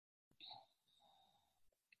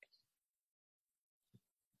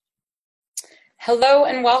Hello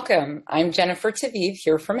and welcome. I'm Jennifer Taviv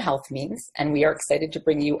here from HealthMeans, and we are excited to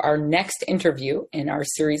bring you our next interview in our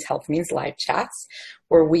series HealthMeans Live Chats,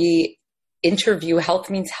 where we interview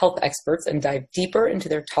HealthMeans health experts and dive deeper into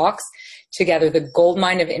their talks to gather the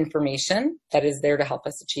goldmine of information that is there to help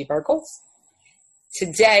us achieve our goals.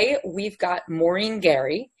 Today, we've got Maureen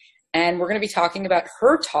Garry, and we're going to be talking about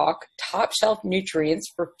her talk, Top Shelf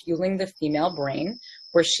Nutrients for Fueling the Female Brain,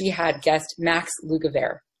 where she had guest Max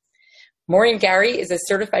Lugavere. Maureen Garry is a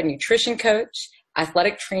certified nutrition coach,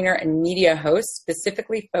 athletic trainer, and media host,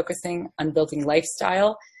 specifically focusing on building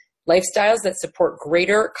lifestyles that support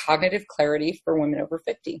greater cognitive clarity for women over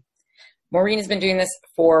 50. Maureen has been doing this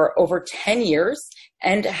for over 10 years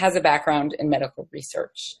and has a background in medical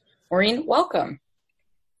research. Maureen, welcome.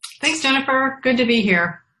 Thanks, Jennifer. Good to be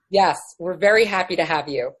here. Yes, we're very happy to have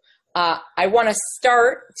you. I want to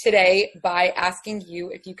start today by asking you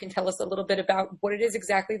if you can tell us a little bit about what it is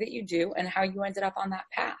exactly that you do and how you ended up on that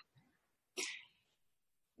path.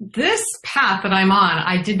 This path that I'm on,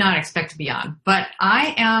 I did not expect to be on, but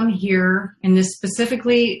I am here in this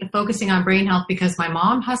specifically focusing on brain health because my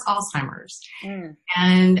mom has Alzheimer's.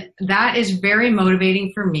 And that is very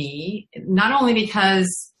motivating for me, not only because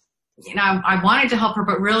I wanted to help her,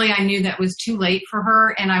 but really I knew that was too late for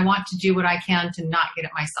her, and I want to do what I can to not get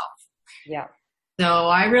it myself. Yeah. So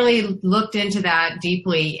I really looked into that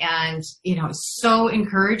deeply, and, it's so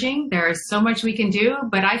encouraging. There is so much we can do,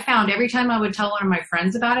 but I found every time I would tell one of my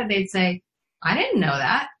friends about it, they'd say, I didn't know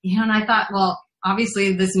that. And I thought, well,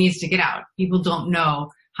 obviously this needs to get out. People don't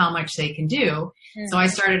know how much they can do. So I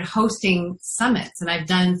started hosting summits, and I've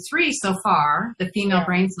done 3 so far, the Female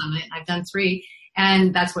Brain Summit. I've done 3,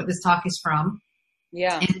 and that's what this talk is from.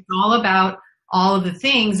 Yeah. And it's all about all of the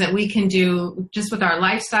things that we can do just with our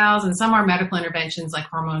lifestyles, and some are medical interventions like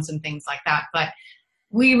hormones and things like that. But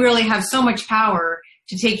we really have so much power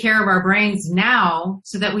to take care of our brains now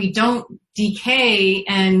so that we don't decay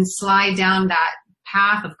and slide down that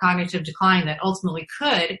path of cognitive decline that ultimately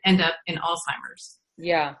could end up in Alzheimer's.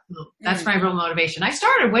 Yeah. So that's my real motivation. I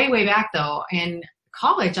started way back though. In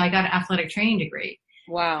college, I got an athletic training degree.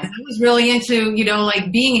 Wow. I was really into,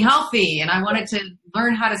 being healthy, and I wanted to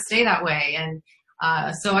learn how to stay that way. And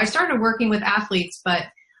so I started working with athletes, but,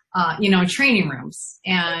 training rooms,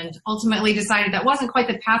 and ultimately decided that wasn't quite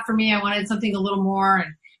the path for me. I wanted something a little more.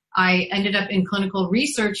 And I ended up in clinical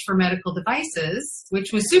research for medical devices,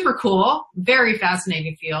 which was super cool, very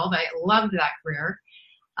fascinating field. I loved that career.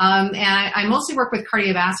 And I mostly work with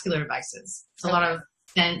cardiovascular devices. It's a lot of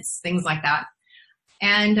stents, things like that.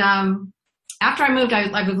 And, after I moved, I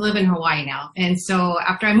live in Hawaii now. And so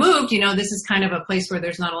after I moved, this is kind of a place where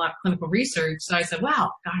there's not a lot of clinical research. So I said,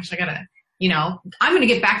 wow, gosh, I gotta, I'm going to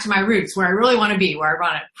get back to my roots where I really want to be, where I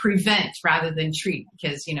want to prevent rather than treat,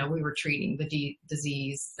 because, we were treating the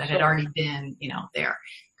disease that had already been, there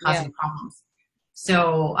causing problems.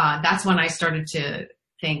 So, that's when I started to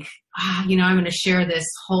think, I'm going to share this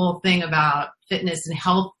whole thing about fitness and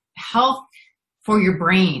health for your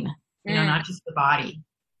brain, not just the body.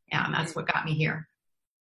 Yeah, and that's what got me here.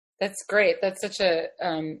 That's great. That's such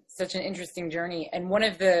an interesting journey. And one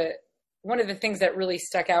of the things that really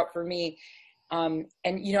stuck out for me,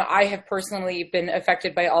 I have personally been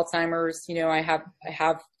affected by Alzheimer's. I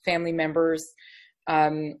have family members,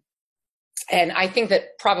 and I think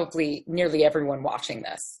that probably nearly everyone watching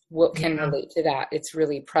this can relate to that. It's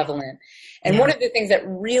really prevalent. And one of the things that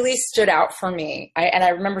really stood out for me, I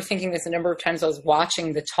remember thinking this a number of times I was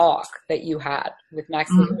watching the talk that you had with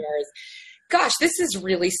Max Lugavere, is, gosh, this is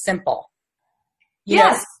really simple.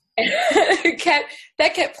 Yes.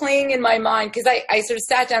 That kept playing in my mind, because I sort of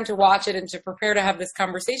sat down to watch it and to prepare to have this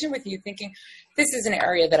conversation with you, thinking this is an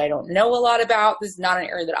area that I don't know a lot about. This is not an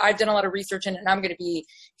area that I've done a lot of research in, and I'm going to be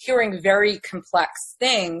hearing very complex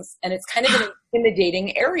things. And it's kind of an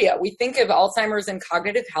intimidating area. We think of Alzheimer's and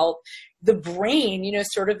cognitive health, the brain,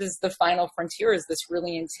 sort of as the final frontier, is this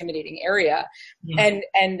really intimidating area. Yeah.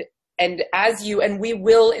 And we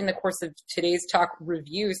will, in the course of today's talk,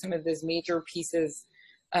 review some of those major pieces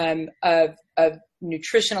of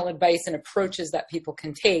nutritional advice and approaches that people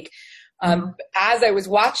can take. As I was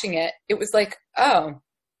watching it, it was like, oh,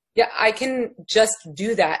 yeah, I can just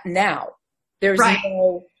do that now. There's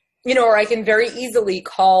no, or I can very easily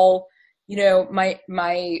call,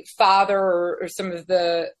 my father or some of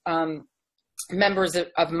the members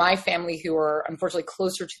of my family who are unfortunately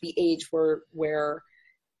closer to the age where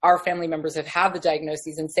our family members have had the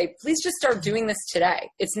diagnoses, and say, please just start doing this today.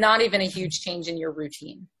 It's not even a huge change in your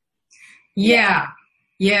routine. Yeah.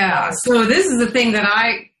 So this is the thing that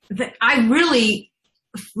I really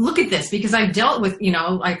look at this because I've dealt with,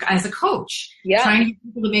 like as a coach, trying to get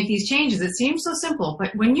people to make these changes. It seems so simple,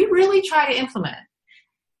 but when you really try to implement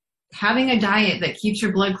it, having a diet that keeps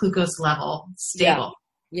your blood glucose level stable,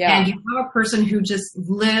 and you have a person who just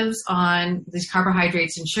lives on these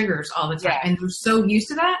carbohydrates and sugars all the time, and they're so used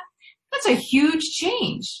to that, that's a huge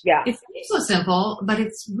change. Yeah. It seems so simple, but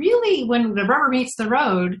it's really, when the rubber meets the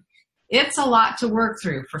road, it's a lot to work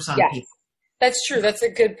through for some people. That's true. That's a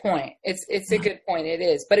good point. It's a good point. It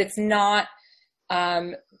is, but it's not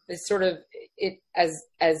sort of it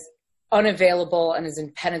as unavailable and as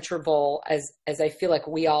impenetrable as I feel like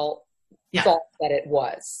we all thought that it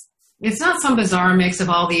was. It's not some bizarre mix of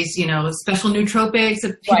all these, special nootropics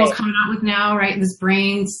that people are coming out with now, right? This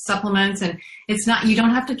brain supplements, and it's not, you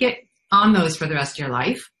don't have to get on those for the rest of your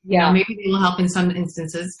life. Yeah. Maybe they will help in some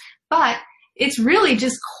instances, but it's really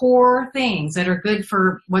just core things that are good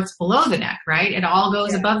for what's below the neck, right? It all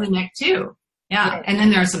goes above the neck too. Yeah. And then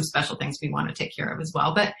there are some special things we want to take care of as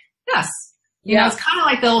well. But yes, it's kind of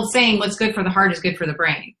like the old saying, what's good for the heart is good for the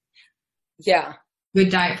brain. Yeah. Good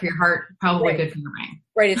diet for your heart, probably good for your brain.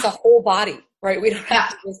 Right. It's a whole body, right? We don't have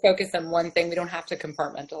to just focus on one thing. We don't have to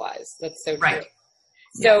compartmentalize. That's so true. Right.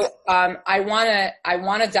 So I want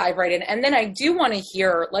to dive right in. And then I do want to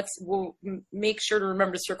hear, we'll make sure to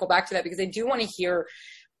remember to circle back to that, because I do want to hear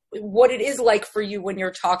what it is like for you when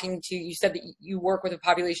you're talking to, you said that you work with a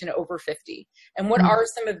population over 50, and what are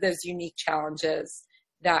some of those unique challenges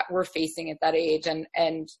that we're facing at that age,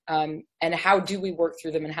 and how do we work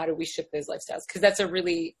through them, and how do we shift those lifestyles? Because that's a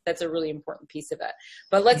really important piece of it.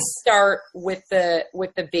 But let's start with the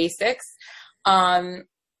basics.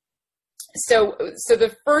 So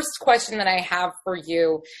the first question that I have for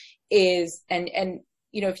you is, and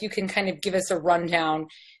if you can kind of give us a rundown,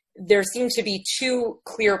 there seem to be two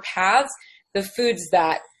clear paths: the foods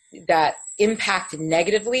that impact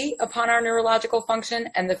negatively upon our neurological function,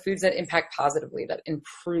 and the foods that impact positively, that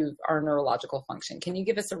improve our neurological function. Can you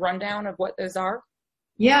give us a rundown of what those are?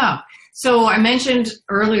 Yeah. So I mentioned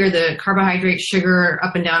earlier the carbohydrate, sugar,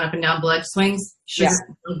 up and down blood swings, sugar,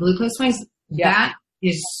 glucose swings. That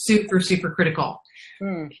is super, super critical.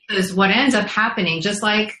 Because what ends up happening, just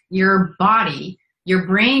like your body, your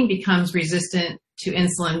brain becomes resistant to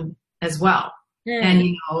insulin as well. And,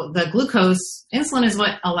 the glucose, insulin is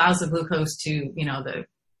what allows the glucose to, the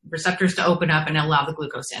receptors to open up and allow the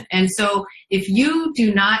glucose in. And so if you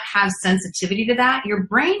do not have sensitivity to that, your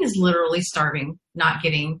brain is literally starving, not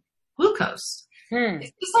getting glucose.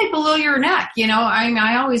 It's just like below your neck,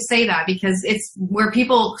 I always say that because it's where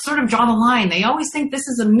people sort of draw the line. They always think this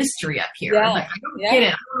is a mystery up here. Yeah. Like, I don't get it. I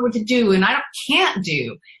don't know what to do, and can't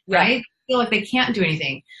do, right? I feel like they can't do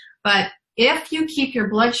anything. But if you keep your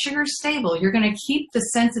blood sugar stable, you're going to keep the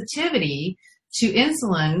sensitivity to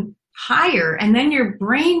insulin higher, and then your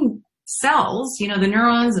brain cells, the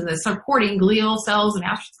neurons and the supporting glial cells and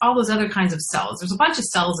all those other kinds of cells. There's a bunch of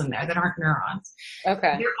cells in there that aren't neurons.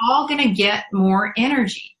 Okay. They're all going to get more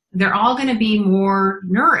energy. They're all going to be more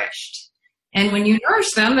nourished. And when you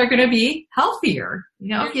nourish them, they're going to be healthier.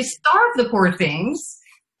 If you starve the poor things,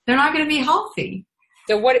 they're not going to be healthy.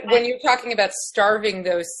 So when you're talking about starving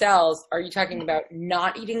those cells, are you talking about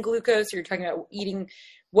not eating glucose, or you're talking about eating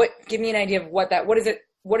give me an idea of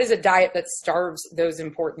what is a diet that starves those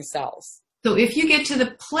important cells? So if you get to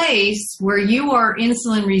the place where you are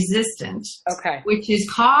insulin resistant, which is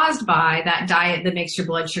caused by that diet that makes your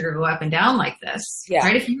blood sugar go up and down like this,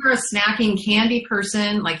 right? If you're a snacking candy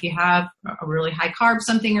person, like you have a really high carb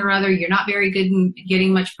something or other, you're not very good in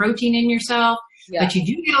getting much protein in yourself, but you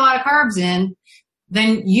do get a lot of carbs in,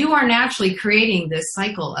 then you are naturally creating this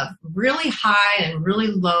cycle of really high and really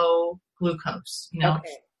low glucose,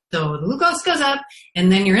 So the glucose goes up, and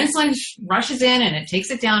then your insulin rushes in and it takes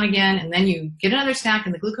it down again, and then you get another snack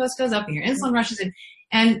and the glucose goes up and your insulin rushes in.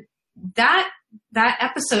 And that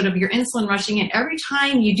episode of your insulin rushing in, every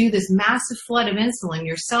time you do this massive flood of insulin,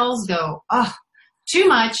 your cells go, too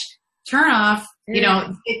much, turn off,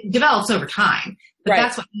 it develops over time. But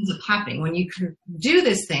that's what ends up happening. When you do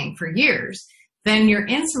this thing for years, then your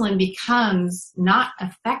insulin becomes not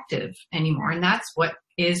effective anymore. And that's what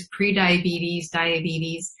is prediabetes,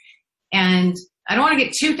 diabetes. And I don't want to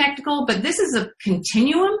get too technical, but this is a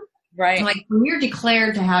continuum. Right. Like when you're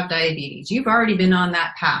declared to have diabetes, you've already been on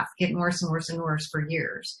that path, getting worse and worse and worse for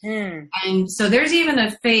years. And so there's even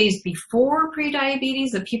a phase before prediabetes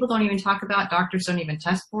that people don't even talk about, doctors don't even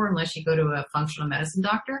test for unless you go to a functional medicine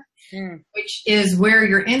doctor, which is where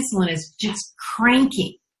your insulin is just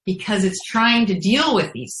cranking because it's trying to deal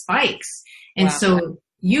with these spikes. And so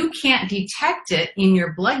you can't detect it in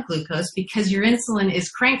your blood glucose because your insulin is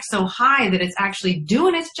cranked so high that it's actually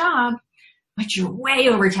doing its job, but you're way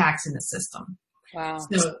overtaxing the system. Wow.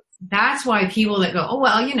 So that's why people that go, oh,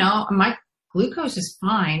 well, my glucose is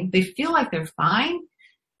fine. They feel like they're fine,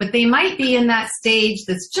 but they might be in that stage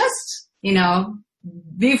that's just,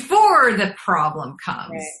 before the problem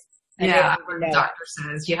comes. Right. Yeah. The doctor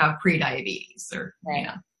says you have pre-diabetes or, right.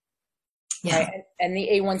 Yeah. Right. And the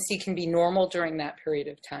A1C can be normal during that period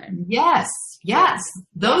of time. Yes.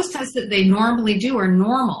 Those tests that they normally do are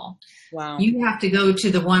normal. Wow. You have to go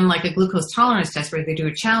to the one like a glucose tolerance test where they do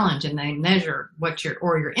a challenge and they measure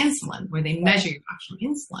your insulin, where they measure your actual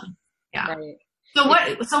insulin. Yeah. Right.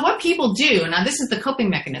 So what people do, now this is the coping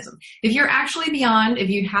mechanism. If you're actually if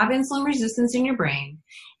you have insulin resistance in your brain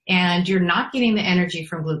and you're not getting the energy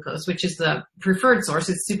from glucose, which is the preferred source,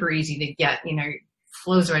 it's super easy to get, it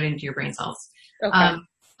flows right into your brain cells. Okay.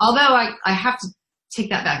 Although I have to take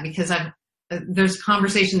that back because there's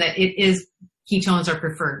conversation that it is ketones are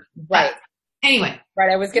preferred. Right. Anyway.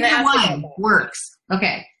 Right. I was going to ask you one works.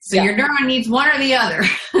 Okay. So your neuron needs one or the other.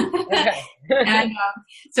 Okay. And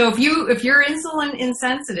so if you're insulin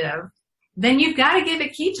insensitive, then you've got to give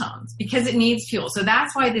it ketones because it needs fuel. So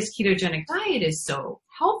that's why this ketogenic diet is so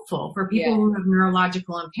helpful for people who have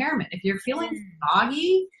neurological impairment. If you're feeling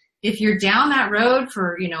foggy, if you're down that road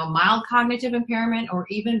for, mild cognitive impairment or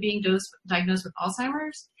even being diagnosed with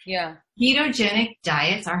Alzheimer's, ketogenic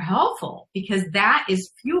diets are helpful because that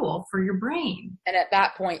is fuel for your brain. And at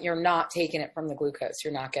that point, you're not taking it from the glucose.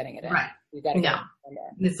 You're not getting it in. Right. You got to get it from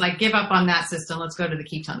there. It's like, give up on that system. Let's go to the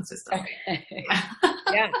ketone system. Okay.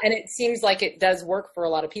 Yeah. And it seems like it does work for a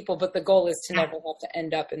lot of people, but the goal is to never have to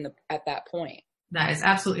end up at that point. That is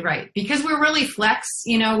absolutely right. Because we're really flex,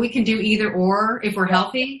 we can do either or if we're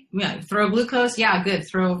healthy. Throw glucose, good.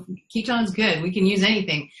 Throw ketones, good. We can use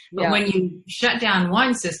anything. But when you shut down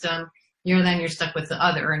one system, you're stuck with the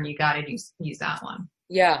other and you got to use that one.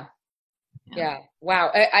 Yeah. Wow.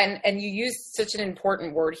 And you used such an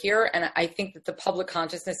important word here. And I think that the public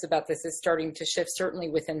consciousness about this is starting to shift, certainly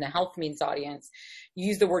within the HealthMeans audience. You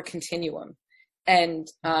use the word continuum. And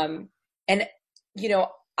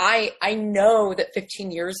I know that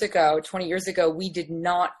 15 years ago, 20 years ago, we did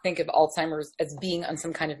not think of Alzheimer's as being on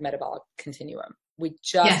some kind of metabolic continuum. We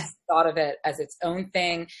just thought of it as its own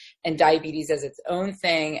thing and diabetes as its own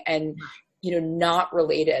thing and, not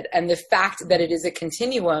related. And the fact that it is a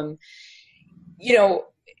continuum,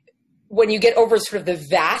 when you get over sort of the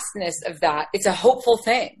vastness of that, it's a hopeful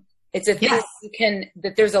thing. It's a thing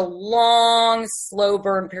that there's a long, slow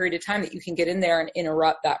burn period of time that you can get in there and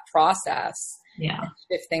interrupt that process. Yeah.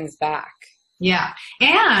 Shift things back. Yeah.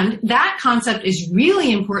 And that concept is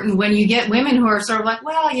really important when you get women who are sort of like,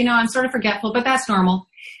 well, I'm sort of forgetful, but that's normal.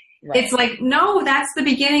 Right. It's like, no, that's the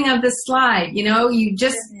beginning of the slide. You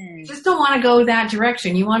just don't want to go that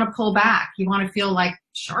direction. You want to pull back. You want to feel like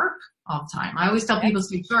sharp all the time. I always tell people to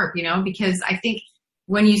stay sharp, because I think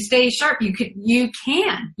when you stay sharp, you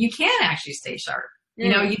can actually stay sharp.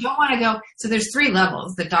 You don't want to go. So there's 3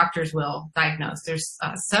 levels that doctors will diagnose. There's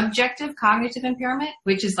subjective cognitive impairment,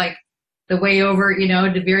 which is like the way over, at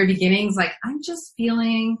the very beginnings, like I'm just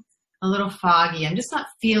feeling a little foggy. I'm just not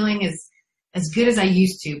feeling as good as I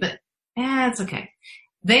used to, but it's okay.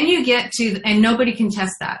 Then you get to, and nobody can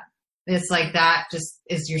test that. It's like that just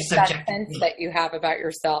is your subjective sense that you have about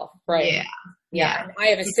yourself, right? Yeah. And I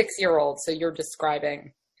have a 6-year-old, so you're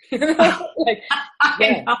describing. It's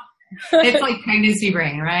like pregnancy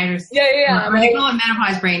brain, right? Or they call it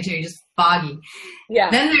menopause brain too, just foggy. Yeah.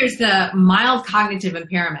 Then there's the mild cognitive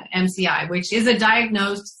impairment, MCI, which is a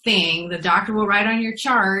diagnosed thing. The doctor will write on your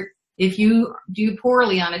chart if you do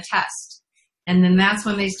poorly on a test. And then that's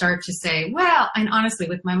when they start to say, well, and honestly,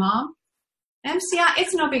 with my mom, MCI,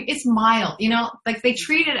 it's no big, it's mild, like they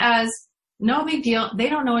treat it as no big deal. They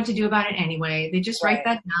don't know what to do about it anyway. They just write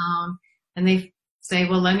that down and they say,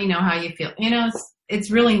 well, let me know how you feel.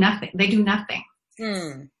 It's really nothing. They do nothing.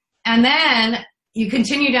 And then you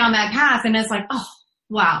continue down that path and it's like, oh,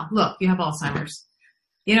 wow, look, you have Alzheimer's,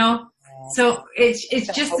 So it's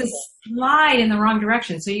just a slide in the wrong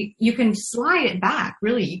direction. So you can slide it back.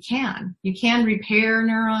 Really, you can. You can repair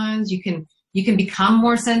neurons. You can become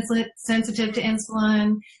more sensitive to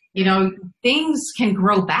insulin. Things can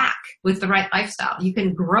grow back with the right lifestyle. You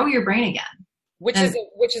can grow your brain again. Which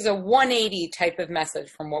is a 180 type of message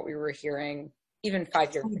from what we were hearing even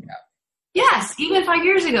 5 years ago. Yes, even 5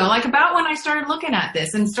 years ago, like about when I started looking at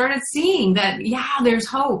this and started seeing that, there's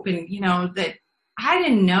hope and, that I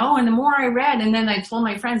didn't know. And the more I read and then I told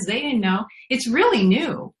my friends they didn't know, it's really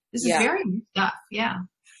new. This is very new stuff. Yeah.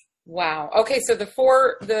 Wow. Okay. So the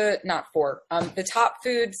top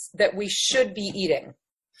foods that we should be eating.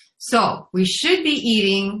 So we should be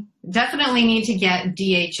eating, definitely need to get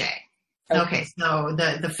DHA. Okay. So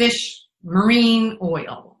the fish, marine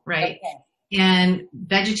oil, right? Okay. And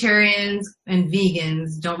vegetarians and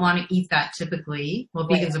vegans don't want to eat that typically. Well,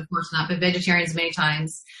 vegans, of course not, but vegetarians many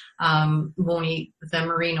times won't eat the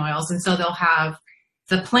marine oils. And so they'll have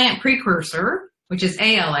the plant precursor, which is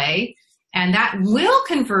ALA, and that will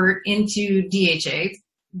convert into DHA.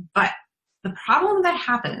 But the problem that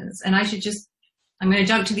happens, and I'm going to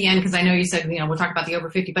jump to the end because I know you said, we'll talk about the over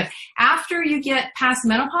 50, but after you get past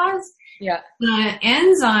menopause, the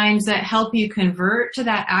enzymes that help you convert to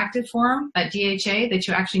that active form, that DHA that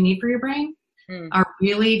you actually need for your brain, are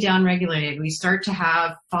really downregulated. We start to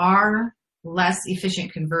have far less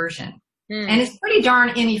efficient conversion. And it's pretty darn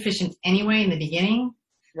inefficient anyway in the beginning.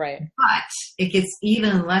 Right. But it gets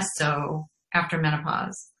even less so after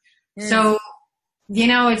menopause. So,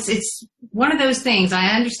 it's one of those things. I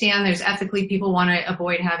understand there's ethically people want to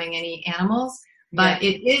avoid having any animals, but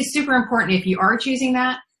it is super important if you are choosing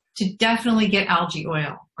that to definitely get algae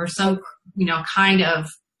oil or some, kind of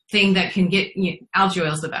thing that can get algae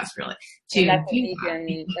oil is the best, really. That's a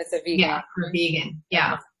vegan. That's a vegan. Yeah, for vegan.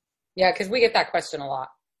 Yeah. Yeah, because we get that question a lot.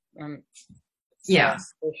 For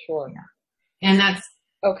sure. Yeah. And that's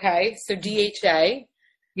okay. So DHA.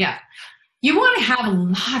 Yeah. You want to have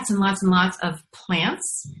lots and lots and lots of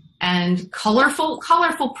plants and colorful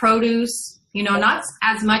produce. Not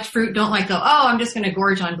as much fruit. Don't go, I'm just going to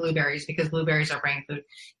gorge on blueberries because blueberries are brain food.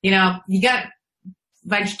 You got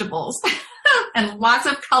vegetables and lots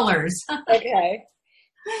of colors. Okay.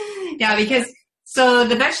 Yeah, so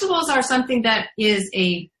the vegetables are something that is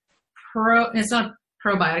it's not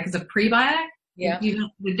probiotic, it's a prebiotic. Yeah. You know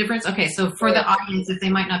the difference? Okay, so for the audience, if they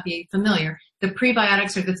might not be familiar, the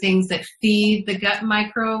prebiotics are the things that feed the gut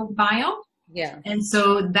microbiome. Yeah. And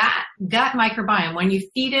so that gut microbiome, when you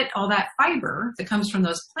feed it all that fiber that comes from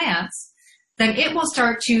those plants, then it will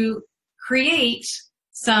start to create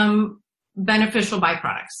some beneficial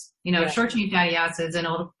byproducts, short chain fatty acids, and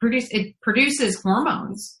it produces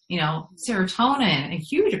hormones, serotonin, a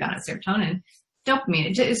huge amount of serotonin,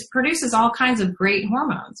 dopamine. It produces all kinds of great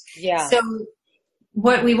hormones. Yeah. So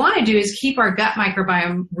what we want to do is keep our gut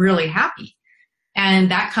microbiome really happy.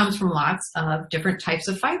 And that comes from lots of different types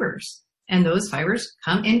of fibers. And those fibers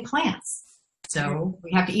come in plants. So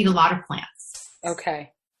we have to eat a lot of plants.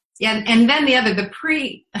 Okay. Yeah. And then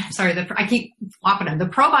I keep flopping them. The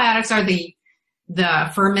probiotics are the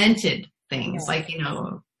fermented things like,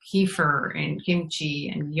 kefir and kimchi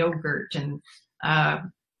and yogurt and,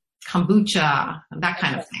 kombucha, that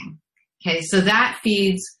kind of thing. Okay. So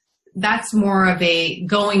that's more of a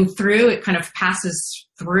going through, it kind of passes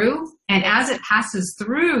through. And as it passes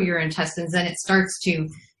through your intestines, then it starts to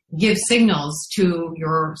give signals to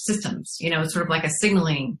your systems, sort of like a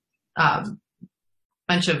signaling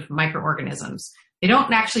bunch of microorganisms. They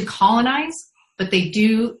don't actually colonize, but they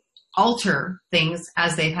do alter things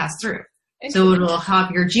as they pass through. So it'll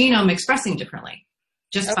have your genome expressing differently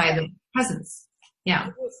just by the presence. Yeah.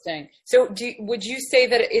 Interesting. So would you say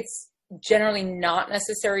that it's generally not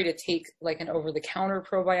necessary to take an over-the-counter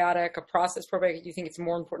probiotic, a processed probiotic? Do you think it's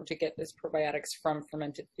more important to get those probiotics from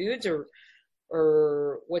fermented foods,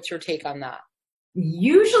 or what's your take on that?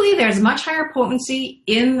 Usually there's much higher potency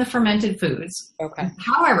in the fermented foods. Okay.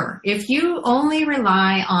 However, if you only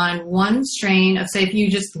rely on one strain of, say, if you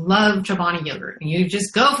just love Chobani yogurt and you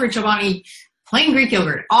just go for Chobani plain Greek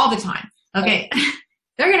yogurt all the time, okay,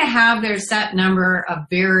 they're going to have their set number of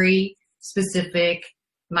very specific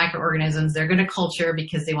microorganisms they're going to culture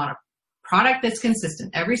because they want a product that's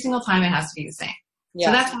consistent. Every single time it has to be the same. Yeah.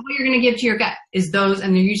 So that's what you're going to give to your gut is those,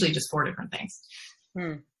 and they're usually just 4 different things.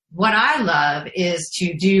 What I love is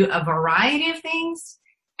to do a variety of things.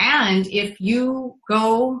 And if you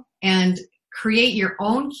go and create your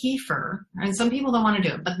own kefir, and some people don't want to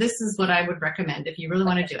do it, but this is what I would recommend if you really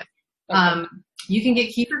want to do it. You can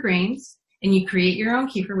get kefir grains and you create your own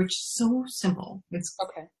kefir, which is so simple. It's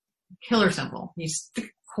killer simple. You stick a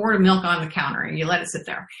quart of milk on the counter and you let it sit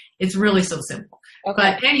there. It's really so simple.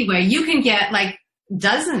 But anyway, you can get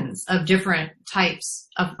dozens of different types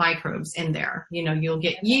of microbes in there. You'll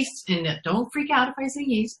get yeast, and don't freak out if I say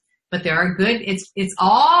yeast, but there are good. It's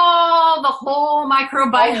all the whole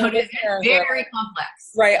microbiome is very complex.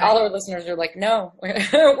 Right. All our listeners are like, no, we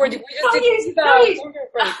just did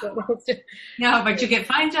that. No, but you get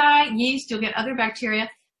fungi, yeast, you'll get other bacteria.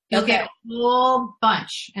 You'll get a whole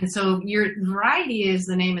bunch. And so your variety is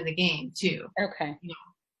the name of the game too. Okay.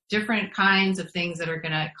 Different kinds of things that are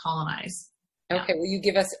going to colonize. Okay. Will you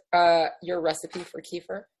give us your recipe for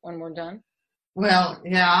kefir when we're done? Well,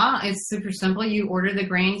 yeah, it's super simple. You order the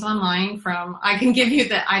grains online I can give you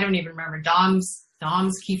I don't even remember, Dom's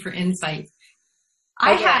Kefir Insight.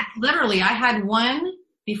 I had one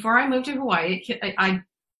before I moved to Hawaii.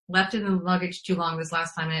 left it in the luggage too long this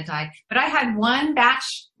last time and it died. But I had one batch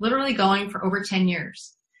literally going for over 10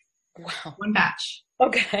 years. Wow. One batch.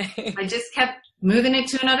 Okay. I just kept moving it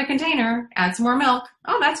to another container, add some more milk.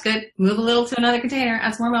 Oh, that's good. Move a little to another container,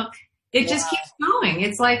 add some more milk. It just keeps going.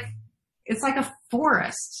 It's like a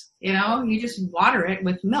forest, you know, you just water it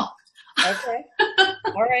with milk. Okay.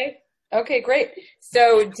 All right. Okay, great.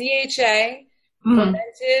 So DHA,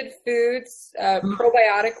 fermented foods,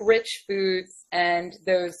 probiotic rich foods, and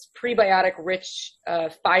those prebiotic rich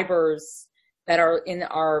fibers that are in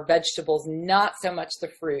our vegetables, not so much the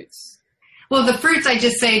fruits. Well, the fruits, I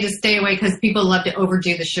just say to stay away because people love to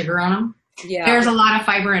overdo the sugar on them. Yeah. There's a lot of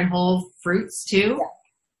fiber in whole fruits too. Yeah.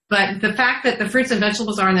 But the fact that the fruits and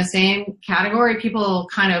vegetables are in the same category, people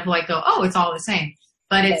kind of like go, oh, it's all the same.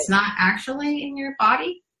 But it's not actually in your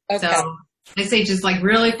body. Okay. So I say just like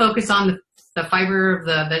really focus on the fiber of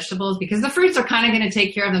the vegetables because the fruits are kind of going to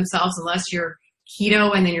take care of themselves unless you're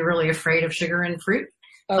keto and then you're really afraid of sugar and fruit.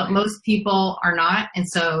 Okay. But most people are not. And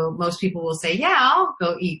so most people will say, yeah, I'll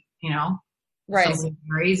go eat, you know, some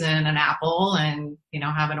berries and an apple and, you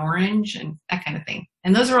know, have an orange and that kind of thing.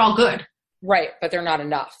 And those are all good. Right. But they're not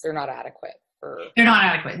enough. They're not adequate. They're not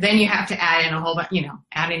adequate. Then you have to add in a whole bunch, you know,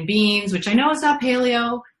 add in beans, which I know is not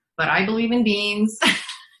paleo, but I believe in beans.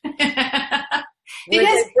 We're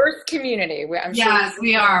a diverse community. I'm sure. Yes,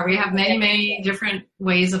 we are. We have many, many different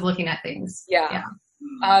ways of looking at things. Yeah.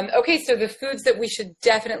 Okay, so the foods that we should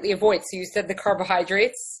definitely avoid. So you said the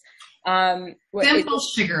carbohydrates. Simple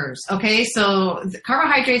sugars. Okay, so the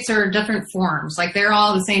carbohydrates are different forms. Like they're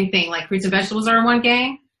all the same thing. Like fruits and vegetables are in one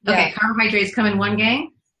gang. Okay, yeah. Carbohydrates come in one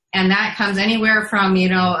gang. And that comes anywhere from, you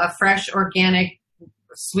know, a fresh organic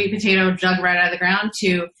sweet potato dug right out of the ground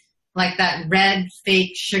to like that red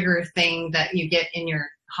fake sugar thing that you get in your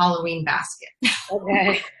Halloween basket.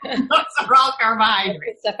 Okay. Those are all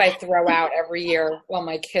carbohydrates. Stuff I throw out every year while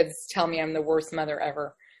my kids tell me I'm the worst mother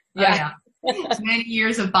ever. Yeah. It's many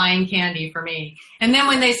years of buying candy for me. And then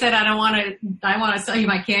when they said, I want to sell you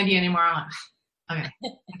my candy anymore, I'm like,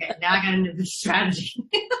 okay, now I got into the strategy.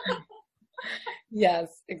 Yes,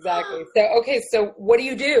 exactly. So what do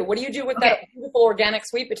you do? What do you do with that beautiful organic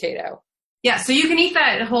sweet potato? Yeah, so you can eat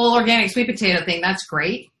that whole organic sweet potato thing. That's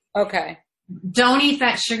great. Okay. Don't eat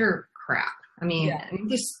that sugar crap. I mean,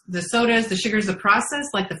 the sodas, the sugars, the process,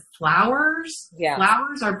 like the flours. Yeah.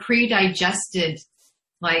 Flours are pre-digested,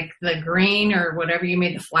 like the grain or whatever you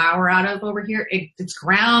made the flour out of over here. It's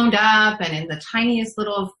ground up and in the tiniest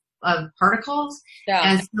little particles. Yeah.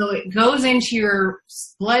 And so it goes into your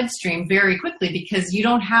bloodstream very quickly because you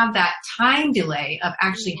don't have that time delay of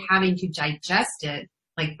actually having to digest it,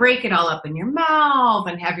 like break it all up in your mouth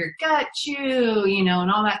and have your gut chew, you know,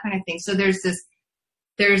 and all that kind of thing. So there's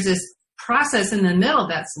this process in the middle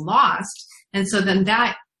that's lost. And so then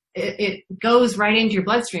it goes right into your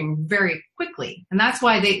bloodstream very quickly. And that's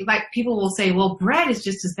why people will say, well, bread is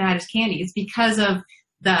just as bad as candy. It's because of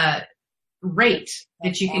the rate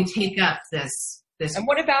that you can take up this. And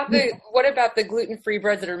what about the gluten-free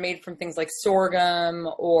breads that are made from things like sorghum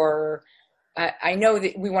or I know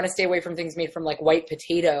that we want to stay away from things made from like white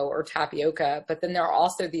potato or tapioca, but then there are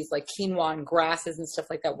also these like quinoa and grasses and stuff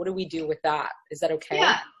like that. What do we do with that? Is that okay?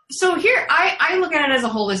 Yeah. So here, I look at it as a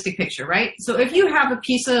holistic picture, right? So if you have a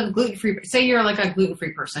piece of gluten-free, say you're like a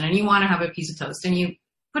gluten-free person and you want to have a piece of toast and you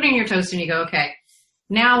put it in your toast and you go, okay,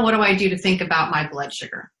 now what do I do to think about my blood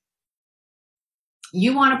sugar?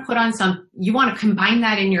 You want to combine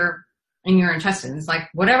that in your intestines. Like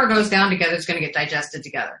whatever goes down together is going to get digested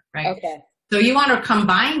together, right? Okay. So you want to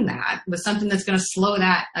combine that with something that's going to slow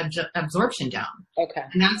that absorption down. Okay.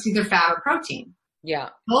 And that's either fat or protein. Yeah.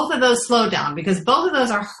 Both of those slow down because both of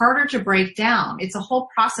those are harder to break down. It's a whole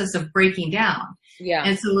process of breaking down. Yeah.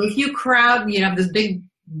 And so if you have this big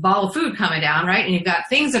ball of food coming down, right? And you've got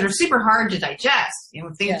things that are super hard to digest,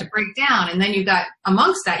 things to break down. And then you've got,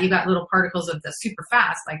 amongst that, you've got little particles of the super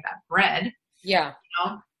fast, like that bread. Yeah.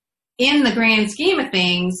 In the grand scheme of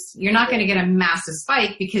things, you're not going to get a massive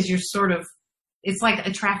spike because you're it's like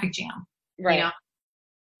a traffic jam, right?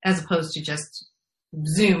 As opposed to just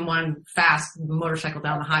zoom one fast motorcycle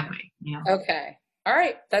down the highway, Okay. All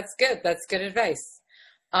right. That's good. That's good advice.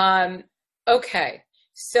 Okay.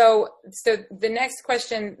 So the next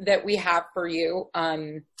question that we have for you,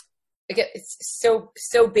 again, it's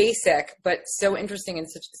so basic, but so interesting and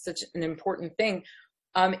such an important thing.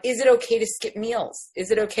 Is it okay to skip meals? Is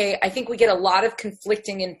it okay? I think we get a lot of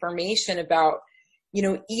conflicting information about,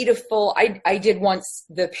 eat a full, I did once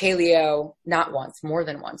the paleo, not once, more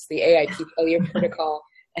than once, the AIP paleo protocol.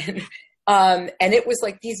 And it was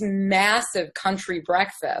like these massive country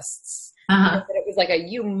breakfasts. Uh-huh. It was like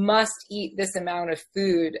you must eat this amount of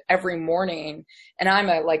food every morning. And I'm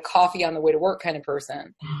a like coffee on the way to work kind of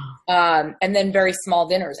person. And then very small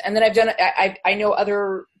dinners. And then I know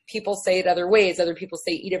other people say it other ways. Other people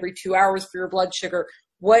say eat every 2 hours for your blood sugar.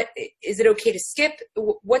 What is it okay to skip?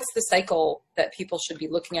 What's the cycle that people should be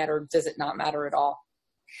looking at, or does it not matter at all?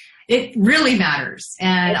 It really matters.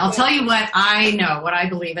 And I'll tell you what I know, what I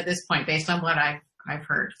believe at this point, based on what I've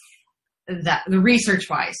heard, that the research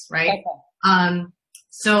wise, right? Okay.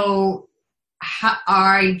 So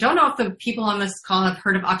I don't know if the people on this call have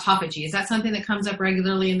heard of autophagy. Is that something that comes up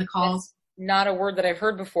regularly in the calls? It's not a word that I've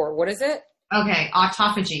heard before. What is it? Okay.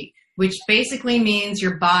 Autophagy, which basically means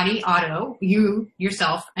your body,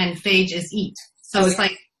 yourself, and phage is eat. So it's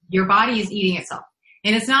like your body is eating itself.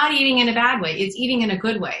 And it's not eating in a bad way. It's eating in a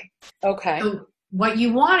good way. Okay. So what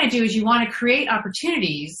you want to do is you want to create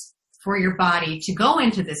opportunities for your body to go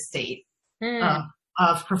into this state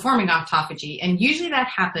of performing autophagy. And usually that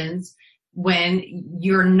happens when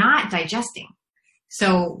you're not digesting.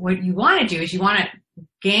 So what you want to do is you want to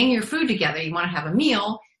gang your food together. You want to have a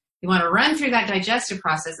meal. You want to run through that digestive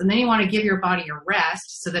process. And then you want to give your body a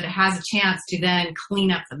rest so that it has a chance to then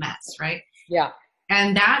clean up the mess, right? Yeah.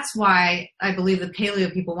 And that's why I believe the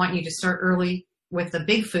paleo people want you to start early with the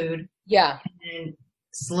big food. Yeah. And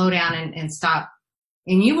slow down and stop.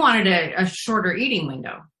 And you wanted a shorter eating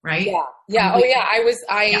window, right? Yeah. Yeah. Oh yeah.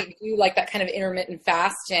 I do like that kind of intermittent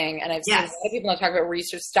fasting. And I've seen a lot of people talk about where you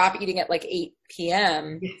sort of stop eating at like 8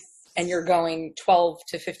 p.m. Yes. And you're going 12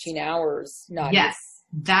 to 15 hours. Yes.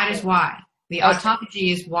 That is why. The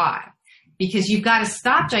autophagy is why. Because you've got to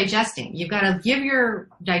stop digesting. You've got to give your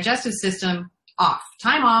digestive system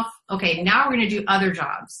time off. Okay, now we're going to do other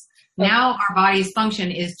jobs. Now our body's function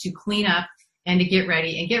is to clean up and to get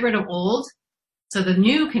ready and get rid of old so the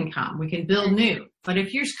new can come. We can build new. But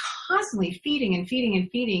if you're constantly feeding and feeding and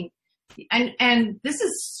feeding, and this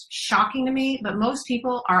is shocking to me, but most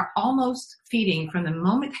people are almost feeding from the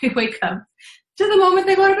moment they wake up to the moment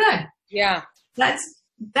they go to bed. Yeah.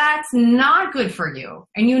 That's not good for you.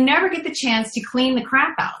 And you never get the chance to clean the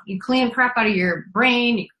crap out. You clean the crap out of your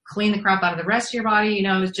brain, you clean the crap out of the rest of your body,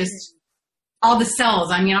 it's just all the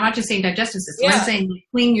cells. I mean, I'm not just saying digestive system. Yeah. I'm saying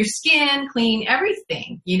clean your skin, clean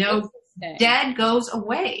everything, dead goes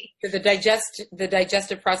away. So the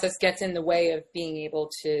digestive process gets in the way of being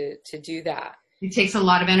able to do that. It takes a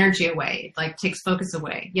lot of energy away. It takes focus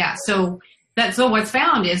away. Yeah. So what's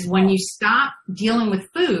found is when you stop dealing with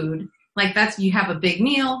food, you have a big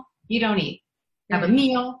meal, you don't eat. Have a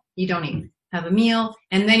meal, you don't eat. Have a meal,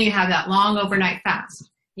 and then you have that long overnight fast.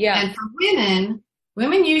 Yeah. And for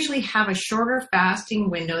women usually have a shorter fasting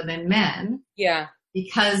window than men. Yeah.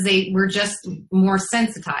 Because we're just more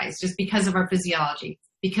sensitized, just because of our physiology.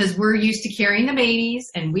 Because we're used to carrying the babies,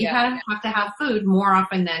 and we have to have food more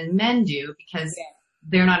often than men do because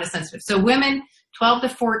they're not as sensitive. So women, 12 to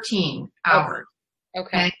 14 hours.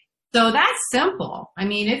 Okay. So that's simple. I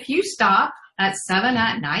mean, if you stop at 7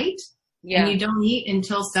 at night and you don't eat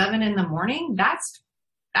until 7 in the morning, that's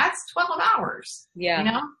 12 hours.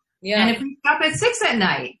 Yeah. Yeah. And if you stop at 6 at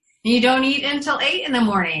night and you don't eat until 8 in the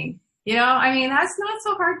morning, I mean, that's not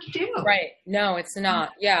so hard to do. Right. No, it's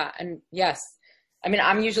not. Yeah. And yes. I mean,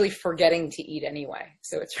 I'm usually forgetting to eat anyway.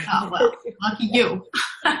 So it's really lucky you.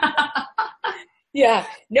 Yeah,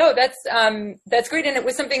 no, that's great. And it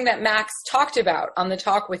was something that Max talked about on the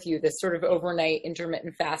talk with you, this sort of overnight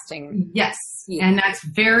intermittent fasting. Yes. And that's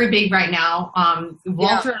very big right now.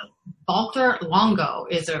 Walter Longo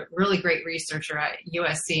is a really great researcher at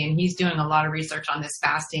USC, and he's doing a lot of research on this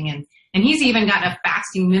fasting. And he's even got a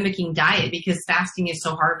fasting mimicking diet because fasting is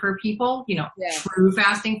so hard for people, true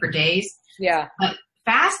fasting for days. Yeah. But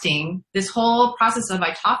fasting, this whole process of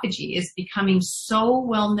autophagy is becoming so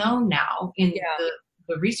well known now in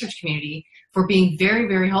the research community for being very,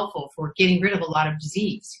 very helpful for getting rid of a lot of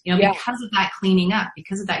disease, because of that cleaning up,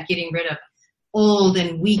 because of that getting rid of old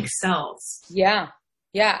and weak cells. Yeah.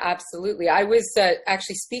 Yeah, absolutely. I was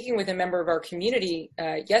actually speaking with a member of our community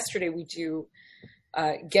yesterday. We do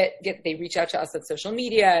they reach out to us on social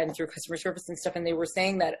media and through customer service and stuff. And they were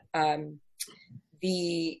saying that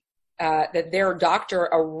that their doctor,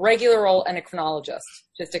 a regular old endocrinologist,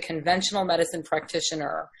 just a conventional medicine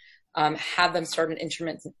practitioner, had them start an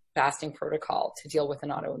intermittent fasting protocol to deal with an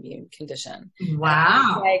autoimmune condition.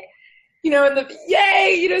 Wow.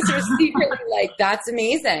 Yay, sort of secretly that's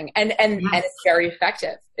amazing. And it's very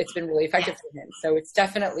effective. It's been really effective for him. So it's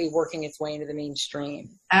definitely working its way into the mainstream.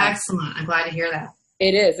 Excellent. I'm glad to hear that.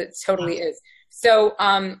 It is. It totally is. So,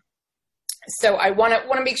 so I want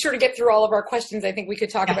to make sure to get through all of our questions. I think we could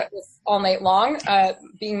talk about this all night long,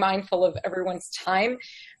 being mindful of everyone's time.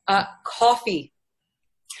 Coffee.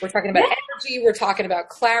 We're talking about energy. We're talking about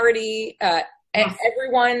clarity. And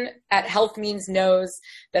everyone at HealthMeans knows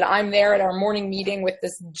that I'm there at our morning meeting with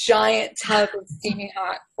this giant tub of steaming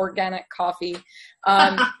hot organic coffee.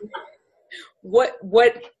 Tell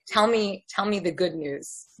me the good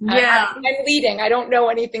news. Yeah. I'm leading. I don't know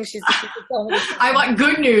anything she's telling me. I want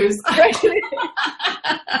good news.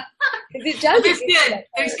 It does. There's good.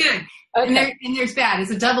 There's good. Okay. And there's bad.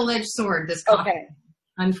 It's a double-edged sword, this coffee. Okay.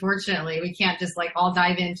 Unfortunately, we can't just like all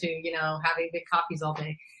dive into, having big coffees all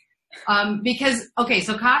day.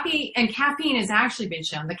 So coffee and caffeine has actually been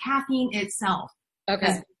shown. The caffeine itself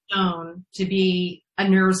has been shown to be a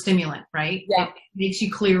neurostimulant, right? Yeah. It makes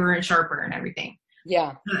you clearer and sharper and everything.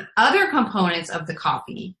 Yeah. The other components of the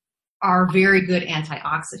coffee are very good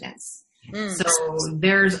antioxidants. So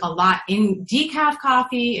there's a lot in decaf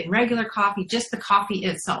coffee and regular coffee, just the coffee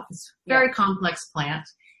itself. It's a very complex plant,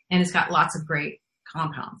 and it's got lots of great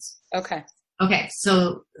compounds. Okay.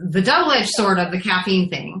 So the double-edged sword of the caffeine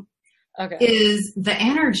thing is the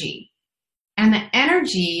energy. And the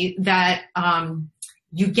energy that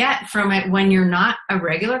you get from it when you're not a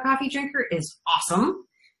regular coffee drinker is awesome.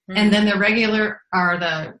 Mm-hmm. And then if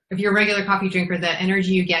you're a regular coffee drinker, the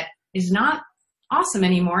energy you get is not awesome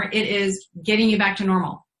anymore. It is getting you back to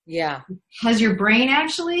normal. Yeah. Because your brain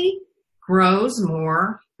actually grows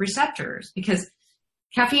more receptors, because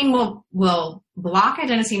caffeine will block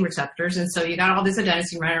adenosine receptors. And so you got all this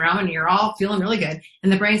adenosine running around and you're all feeling really good.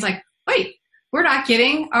 And the brain's like, wait, we're not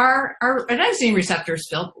getting our adenosine receptors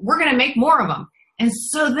filled. We're going to make more of them. And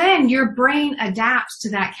so then your brain adapts to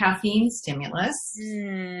that caffeine stimulus.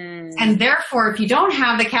 And therefore, if you don't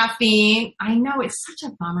have the caffeine, I know it's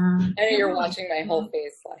such a bummer. I know you're watching my whole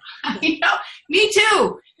face. Me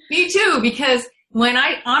too. Because when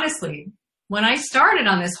I started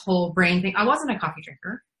on this whole brain thing, I wasn't a coffee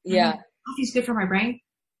drinker. Yeah. Coffee's good for my brain.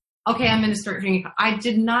 Okay, I'm going to start drinking coffee. I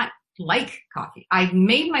did not like coffee. I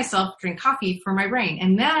made myself drink coffee for my brain.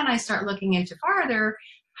 And then I start looking into farther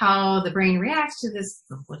how the brain reacts to this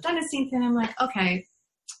adenosine thing. I'm like, okay,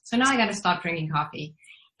 so now I got to stop drinking coffee.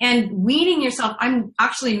 And weaning yourself, I'm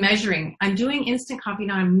actually measuring. I'm doing instant coffee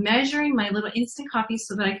now. I'm measuring my little instant coffee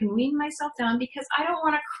so that I can wean myself down, because I don't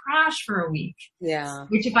want to crash for a week. Yeah.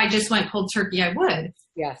 Which if I just went cold turkey, I would.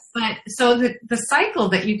 Yes. But so the cycle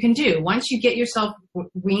that you can do, once you get yourself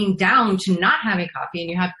weaned down to not having coffee and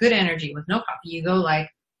you have good energy with no coffee, you go like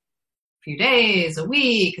a few days, a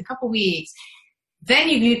week, a couple weeks. Then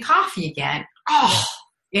you need coffee again. Oh,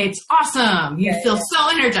 it's awesome. You feel so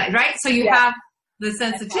energized, right? So you have the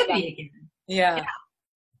sensitivity again. Yeah.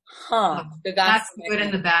 Huh. So that's the good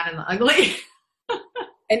and the bad and the ugly.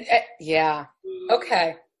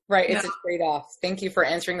 Okay. Right. It's a trade-off. Thank you for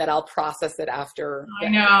answering that. I'll process it after. I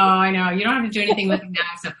know. You don't have to do anything with it now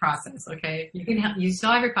except process. Okay. You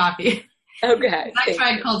still have your coffee. Okay. I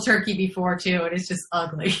tried cold turkey before too, and it's just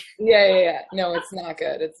ugly. Yeah. No, it's not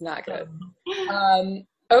good. It's not good.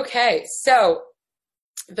 Okay. So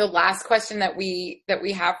the last question that we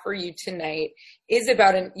have for you tonight is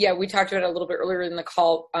about, we talked about it a little bit earlier in the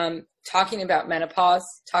call, talking about menopause,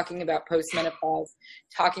 talking about postmenopause,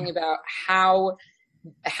 talking about how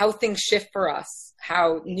things shift for us,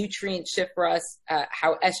 how nutrients shift for us,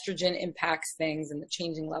 how estrogen impacts things and the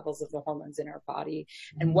changing levels of the hormones in our body,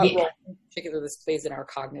 and what role in particular this plays in our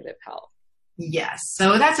cognitive health. Yes.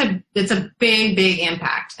 So it's a big, big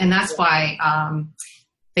impact. And that's why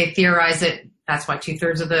they theorize that that's why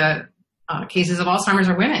 2/3 of the cases of Alzheimer's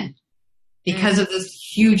are women, because of this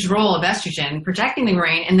huge role of estrogen protecting the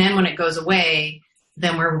brain. And then when it goes away,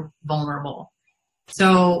 then we're vulnerable.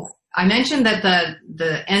 So I mentioned that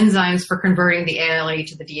the enzymes for converting the ALA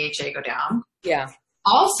to the DHA go down. Yeah.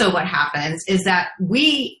 Also what happens is that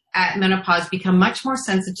we at menopause become much more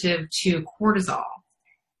sensitive to cortisol.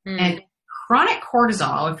 And chronic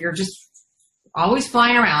cortisol, if you're just always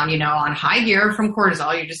flying around, on high gear from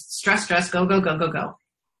cortisol, you're just stress, go.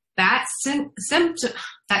 That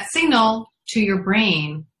signal to your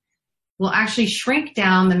brain will actually shrink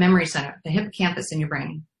down the memory center, the hippocampus in your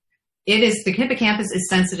brain. The hippocampus is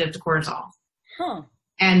sensitive to cortisol. Huh.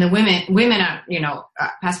 And the women,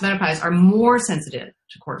 past menopause are more sensitive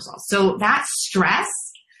to cortisol. So that stress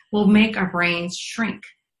will make our brains shrink.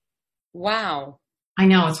 Wow. I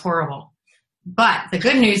know, it's horrible. But the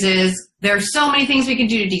good news is there's so many things we can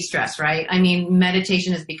do to de-stress, right? I mean,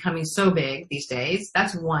 meditation is becoming so big these days.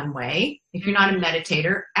 That's one way. If you're not a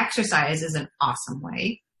meditator, exercise is an awesome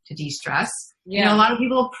way to de-stress. Yeah. A lot of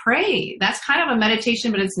people pray. That's kind of a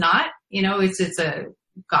meditation, but it's not. It's a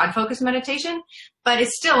God-focused meditation, but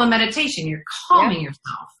it's still a meditation. You're calming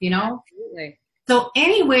yourself, Absolutely. So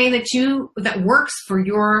any way that works for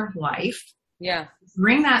your life,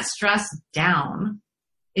 bring that stress down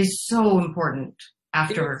is so important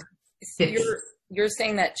after 50. You're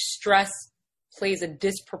saying that stress plays a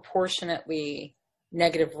disproportionately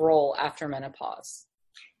negative role after menopause.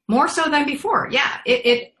 More so than before. Yeah.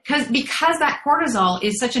 Because that cortisol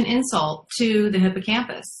is such an insult to the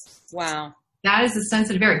hippocampus. Wow. That is a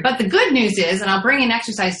sensitive area. But the good news is, and I'll bring in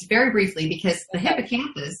exercise very briefly, because the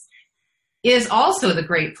hippocampus is also the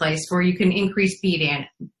great place where you can increase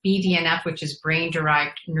BDNF, which is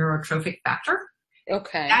brain-derived neurotrophic factor.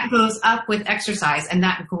 Okay. That goes up with exercise, and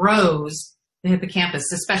that grows the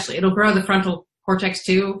hippocampus, especially. It'll grow the frontal cortex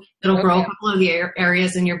too. It'll grow a couple of the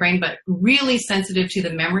areas in your brain, but really sensitive to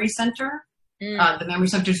the memory center. The memory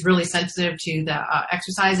center is really sensitive to the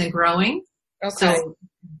exercise and growing. Okay. So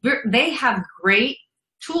they have great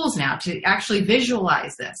tools now to actually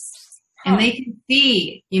visualize this. And they can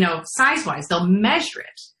see, size-wise, they'll measure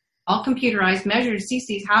it. All computerized, measure to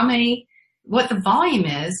see what the volume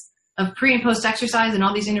is of pre and post exercise and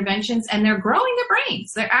all these interventions, and they're growing their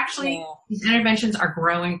brains. They're actually, these interventions are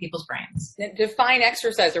growing people's brains. Define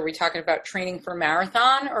exercise. Are we talking about training for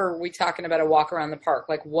marathon, or are we talking about a walk around the park?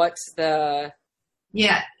 Like, what's the...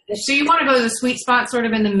 Yeah. So you want to go to the sweet spot sort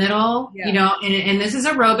of in the middle, and this is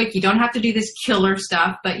aerobic. You don't have to do this killer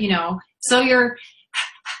stuff, but, so you're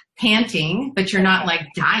panting, but you're not like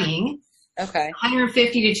dying. Okay.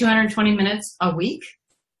 150 to 220 minutes a week.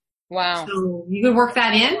 Wow. So you can work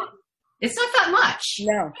that in. It's not that much.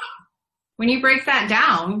 No. When you break that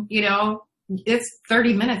down, it's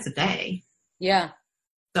 30 minutes a day. Yeah.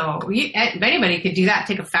 So if anybody could do that,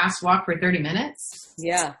 take a fast walk for 30 minutes.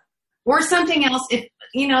 Yeah. Or something else. If,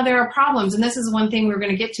 there are problems, and this is one thing we're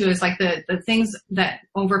going to get to, is like the things that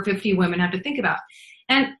over 50 women have to think about.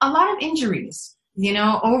 And a lot of injuries,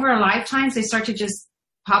 over lifetimes, they start to just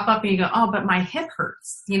pop up and you go, oh, but my hip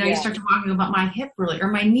hurts. You start talking about my hip really,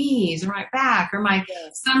 or my knees, or my back, or my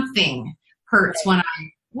something hurts when I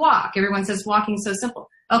walk. Everyone says walking's so simple.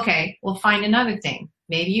 Okay, well, find another thing.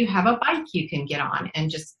 Maybe you have a bike you can get on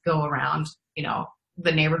and just go around,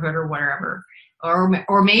 the neighborhood or wherever.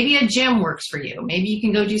 Or maybe a gym works for you. Maybe you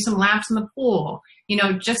can go do some laps in the pool.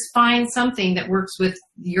 Just find something that works with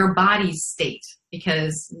your body's state,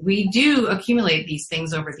 because we do accumulate these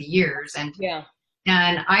things over the years. And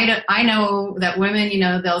I know that women,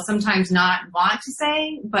 they'll sometimes not want to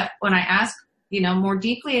say, but when I ask, more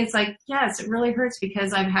deeply, it's like, yes, it really hurts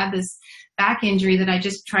because I've had this back injury that I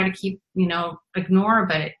just try to keep, ignore,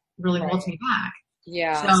 but it really holds me back.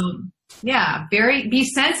 Yeah. So, be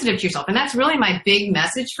sensitive to yourself. And that's really my big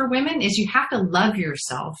message for women, is you have to love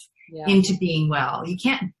yourself into being well. You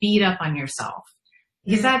can't beat up on yourself,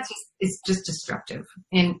 because it's just destructive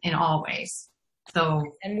in all ways. So,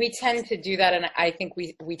 and we tend to do that. And I think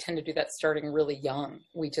we tend to do that starting really young.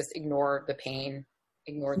 We just ignore the pain,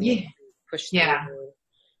 ignore the push through.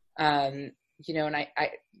 And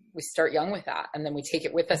we start young with that, and then we take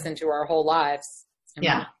it with us into our whole lives.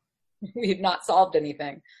 And we've not solved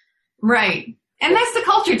anything. Right. And that's the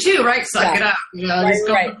culture too, right? Suck it up.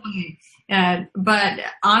 Right. But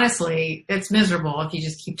honestly, it's miserable if you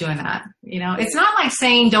just keep doing that. It's not like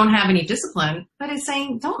saying don't have any discipline, but it's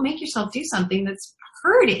saying don't make yourself do something that's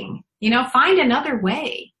hurting. Find another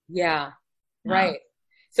way. Yeah. Right.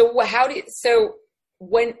 So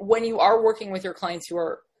when you are working with your clients who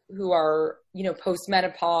are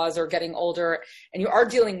post-menopause or getting older, and you are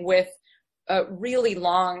dealing with a really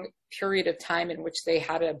long period of time in which they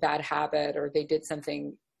had a bad habit or they did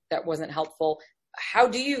something that wasn't helpful, how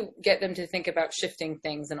do you get them to think about shifting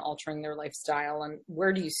things and altering their lifestyle? And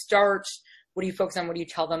where do you start? What do you focus on? What do you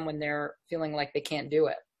tell them when they're feeling like they can't do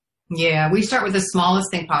it? Yeah, we start with the smallest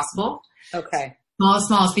thing possible. Okay.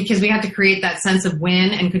 Smallest, because we have to create that sense of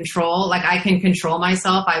win and control. Like, I can control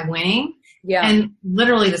myself by winning. Yeah. And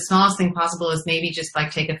literally the smallest thing possible is maybe just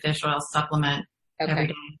like take a fish oil supplement every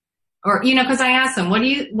day. Or, because I ask them,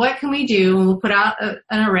 what can we do? And we'll put out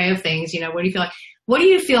an array of things. What do you feel like? What do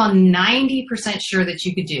you feel 90% sure that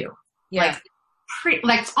you could do? Yeah.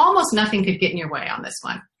 Like almost nothing could get in your way on this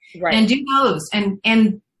one. Right. And do those.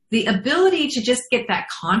 And the ability to just get that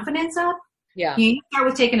confidence up. Yeah. You start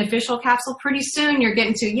with taking a fish oil capsule. Pretty soon you're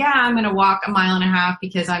getting to, I'm going to walk 1.5 miles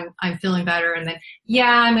because I'm feeling better. And then,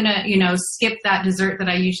 I'm going to, skip that dessert that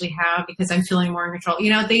I usually have because I'm feeling more in control.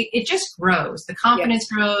 It just grows. The confidence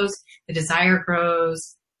grows. The desire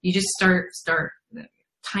grows. You just start the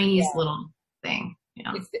tiniest little thing.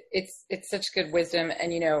 It's such good wisdom.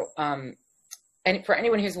 And, and for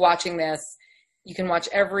anyone who's watching this, you can watch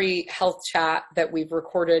every health chat that we've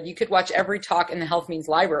recorded. You could watch every talk in the HealthMeans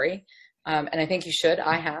library. And I think you should.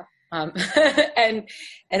 I have. and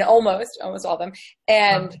almost all of them.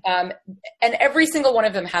 And every single one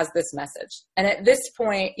of them has this message. And at this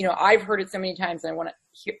point, I've heard it so many times, and I want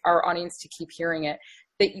our audience to keep hearing it,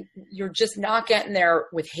 that you're just not getting there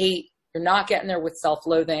with hate. You're not getting there with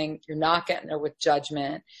self-loathing. You're not getting there with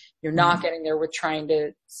judgment. You're not getting there with trying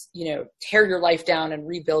to, tear your life down and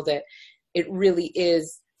rebuild it. It really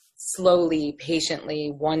is slowly,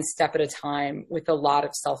 patiently, one step at a time, with a lot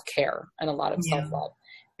of self-care and a lot of self-love.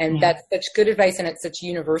 And that's such good advice, and it's such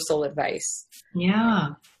universal advice. Yeah.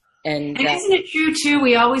 And isn't it true too?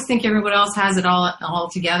 We always think everyone else has it all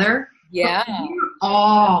together. Yeah. But we're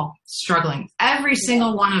all struggling. Every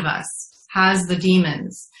single one of us has the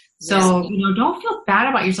demons. So, don't feel bad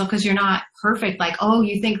about yourself because you're not perfect. Like, oh,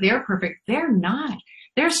 you think they're perfect. They're not.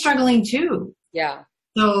 They're struggling too. Yeah.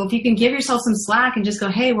 So if you can give yourself some slack and just go,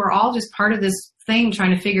 hey, we're all just part of this thing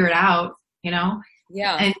trying to figure it out,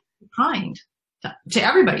 Yeah. And be kind to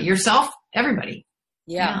everybody, yourself, everybody.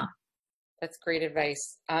 Yeah. That's great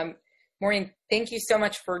advice. Maureen, thank you so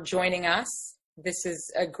much for joining us. This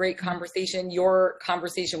is a great conversation. Your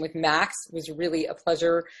conversation with Max was really a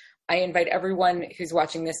pleasure. I invite everyone who's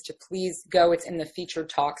watching this to please go. It's in the featured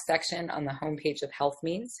talk section on the homepage of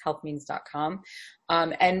HealthMeans, healthmeans.com.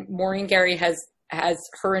 And Maureen Garry has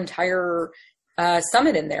her entire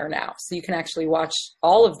summit in there now. So you can actually watch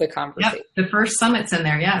all of the conversation. Yep, the first summit's in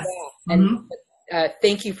there, yes. Yeah. And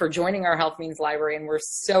thank you for joining our HealthMeans library. And we're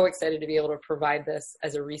so excited to be able to provide this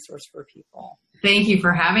as a resource for people. Thank you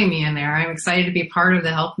for having me in there. I'm excited to be part of the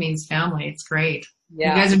HealthMeans family. It's great.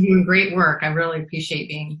 Yeah. You guys are doing great work. I really appreciate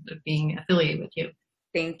being affiliated with you.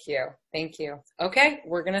 Thank you. Thank you. Okay,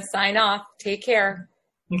 we're going to sign off. Take care.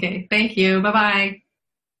 Okay, thank you. Bye-bye.